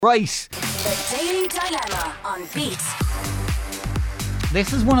Right. The Daily Dilemma on Beat.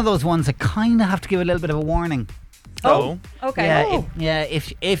 This is one of those ones that kind of have to give a little bit of a warning. Oh, okay. Yeah,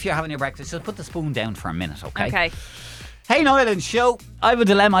 if you're having your breakfast, just put the spoon down for a minute, okay? Okay. Hey, Niall and Show. I have a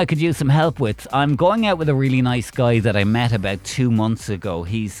dilemma I could use some help with. I'm going out with a really nice guy that I met about 2 months ago.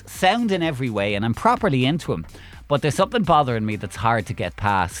 He's sound in every way and I'm properly into him. But there's something bothering me that's hard to get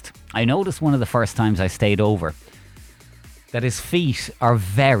past. I noticed one of the first times I stayed over that his feet are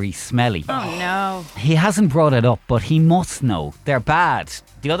very smelly. Oh no. He hasn't brought it up, but he must know. They're bad.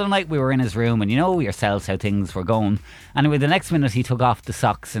 The other night we were in his room and you know yourselves how things were going. Anyway, the next minute he took off the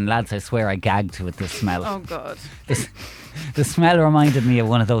socks and lads, I swear I gagged with the smell. Oh God. The smell reminded me of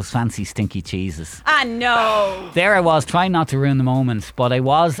one of those fancy stinky cheeses. Ah no. There I was, trying not to ruin the moment, but I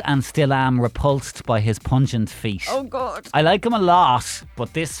was and still am repulsed by his pungent feet. Oh God. I like him a lot,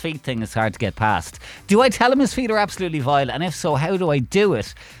 but this feet thing is hard to get past. Do I tell him his feet are absolutely vile? And if so, how do I do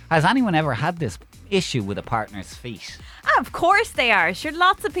it? Has anyone ever had this issue with a partner's feet? Ah, of course they are. Sure,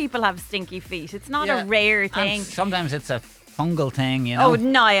 lots of people have stinky feet. It's not a rare thing. And sometimes it's a fungal thing, you know. Oh,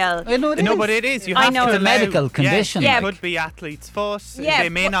 Niall. I know it No, is. but it is. You I have know. to It's a allow- medical condition. Yeah, Yeah. it could be athlete's foot. Yeah, They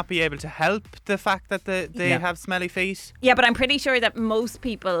may but- not be able to help the fact that they have smelly feet. Yeah, but I'm pretty sure that most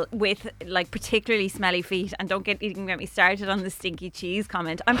people with like particularly smelly feet, and don't even get me started on the stinky cheese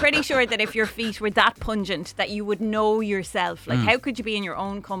comment, I'm pretty sure that if your feet were that pungent that you would know yourself. Like how could you be in your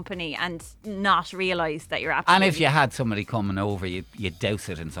own company and not realise that you're And absolutely... if you had somebody coming over, you'd douse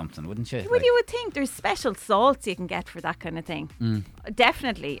it in something, wouldn't you? Well, you would think there's special salts you can get for that kind of thing.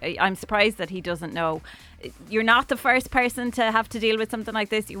 Definitely. I'm surprised that he doesn't know. You're not the first person to have to deal with something like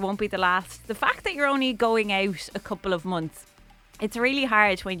this. You won't be the last. The fact that you're only going out a couple of months, it's really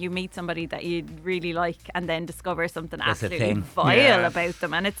hard when you meet somebody that you really like and then discover something That's the absolutely thing. vile Yeah. about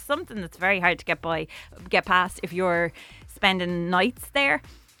them. And it's something that's very hard to get past if you're spending nights there.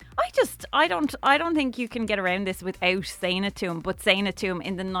 I don't think you can get around this without saying it to him, but saying it to him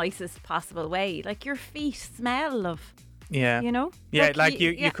in the nicest possible way. Like, your feet smell, love. Yeah. You know? Yeah, like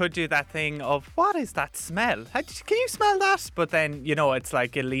you yeah. could do that thing of, what is that smell? Can you smell that? But then, you know, it's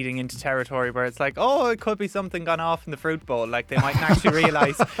like leading into territory where it's like, oh, it could be something gone off in the fruit bowl. Like, they mightn't actually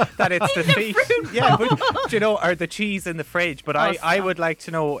realise that it's the feet. Yeah, but, you know, or the cheese in the fridge. But I would like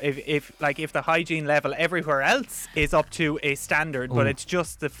to know if the hygiene level everywhere else is up to a standard, but it's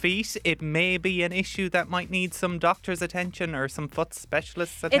just the feet, it may be an issue that might need some doctor's attention or some foot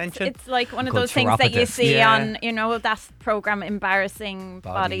specialist's attention. It's like one of Good those things that you chiropodist. see Yeah. on, you know, that program Embarrassing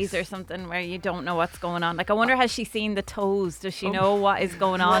Bodies or something, where you don't know what's going on. Like, I wonder, has she seen the toes? Does she know what is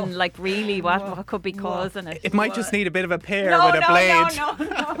going on? Like, really, what could be causing it? It might just need a bit of a pear No, with a blade.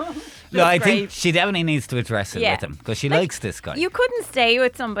 no. No, I That's think great. she definitely needs to address it Yeah. with him because she Like, likes this guy. You couldn't stay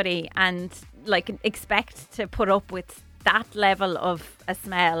with somebody and like expect to put up with that level of a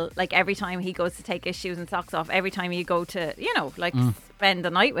smell, like every time he goes to take his shoes and socks off, every time you go to, you know, like spend the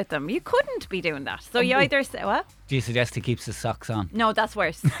night with them. You couldn't be doing that. So you either say, what? Do you suggest he keeps his socks on? No, that's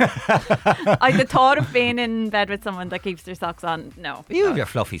worse. The thought of being in bed with someone that keeps their socks on, no. You have your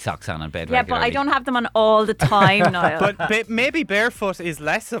fluffy socks on in bed Yeah, but I regularly. don't have them on all the time, Niall. But maybe barefoot is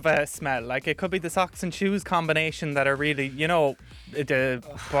less of a smell. Like, it could be the socks and shoes combination that are really, you know,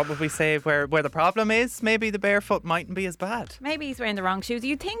 what would we say where the problem is? Maybe the barefoot mightn't be as bad. Maybe he's wearing the wrong shoes.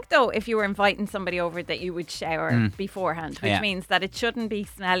 You'd think, though, if you were inviting somebody over that you would shower beforehand, which Yeah. means that it shouldn't be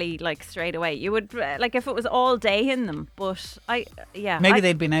smelly, like, straight away. You would, like, if it was all day in them. But, Maybe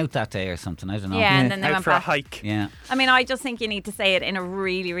they'd been out that day or something. I don't know. Yeah, and then they Out went for a back. hike. Yeah. I mean, I just think you need to say it in a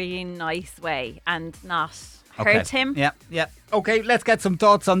really, really nice way and not hurt him. Yeah. Okay, let's get some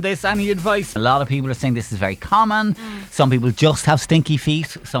thoughts on this. Any advice? A lot of people are saying this is very common. Some people just have stinky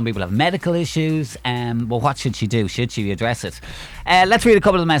feet. Some people have medical issues. Well, what should she do? Should she address it? Let's read a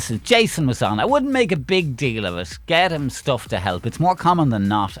couple of messages. Jason was on. I wouldn't make a big deal of it. Get him stuff to help. It's more common than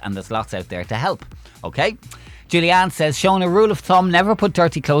not, and there's lots out there to help. Okay? Julianne says, showing a rule of thumb, never put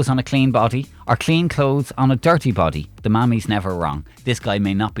dirty clothes on a clean body or clean clothes on a dirty body. The mammy's never wrong. This guy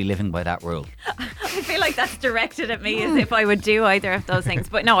may not be living by that rule. I feel like that's directed at me as if I would do either of those things.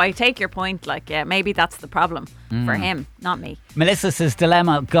 But no, I take your point. Like, yeah, maybe that's the problem for him, not me. Melissa says,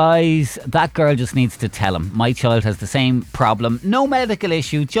 dilemma, guys, that girl just needs to tell him. My child has the same problem. No medical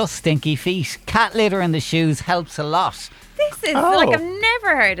issue, just stinky feet. Cat litter in the shoes helps a lot. This is like, I've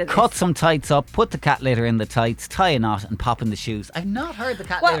never heard of this. Cut some tights up, put the cat litter in the tights, tie a knot and pop in the shoes. I've not heard the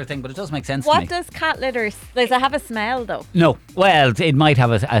cat What- litter thing, but it does make sense to What me. does cat litter, does it have a smell though? No. Well, it might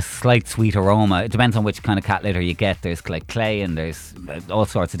have a slight sweet aroma. It depends on which kind of cat litter you get. There's like clay and there's all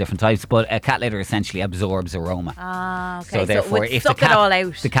sorts of different types. But a cat litter essentially absorbs aroma. Ah, okay. So therefore, it would if suck the cat, it all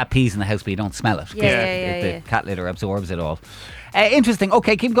out. the cat pees in the house but you don't smell it. Yeah. The cat litter absorbs it all. Interesting.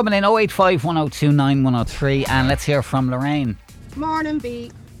 Okay, keep coming in. 085 102 9103, and let's hear from Lorraine. Morning,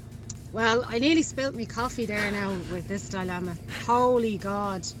 B. Well, I nearly spilt me coffee there now with this dilemma. Holy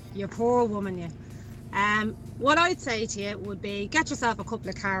God, you poor woman, you. What I'd say to you would be get yourself a couple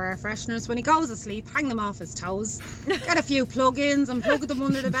of car air fresheners. When he goes asleep, hang them off his toes. Get a few plug-ins and plug them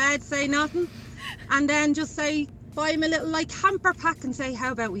under the bed, say nothing. And then just say, buy him a little hamper pack and say,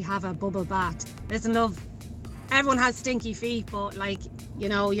 how about we have a bubble bath? Listen, love, everyone has stinky feet, but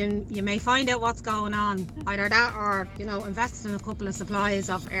you may find out what's going on. Either that or, invest in a couple of supplies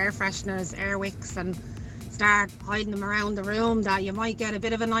of air fresheners, air wicks, and start hiding them around the room that you might get a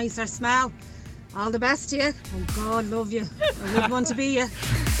bit of a nicer smell. All the best to you. Oh, God love you. I would want to be you.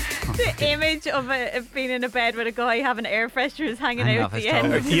 The image of being in a bed with a guy having air fresheners hanging out at the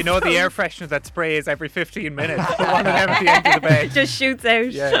end. You know the air freshener that sprays every 15 minutes? The one at the end of the bed. Just shoots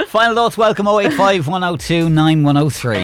out. Yeah. Final thoughts, welcome 085 102 9103.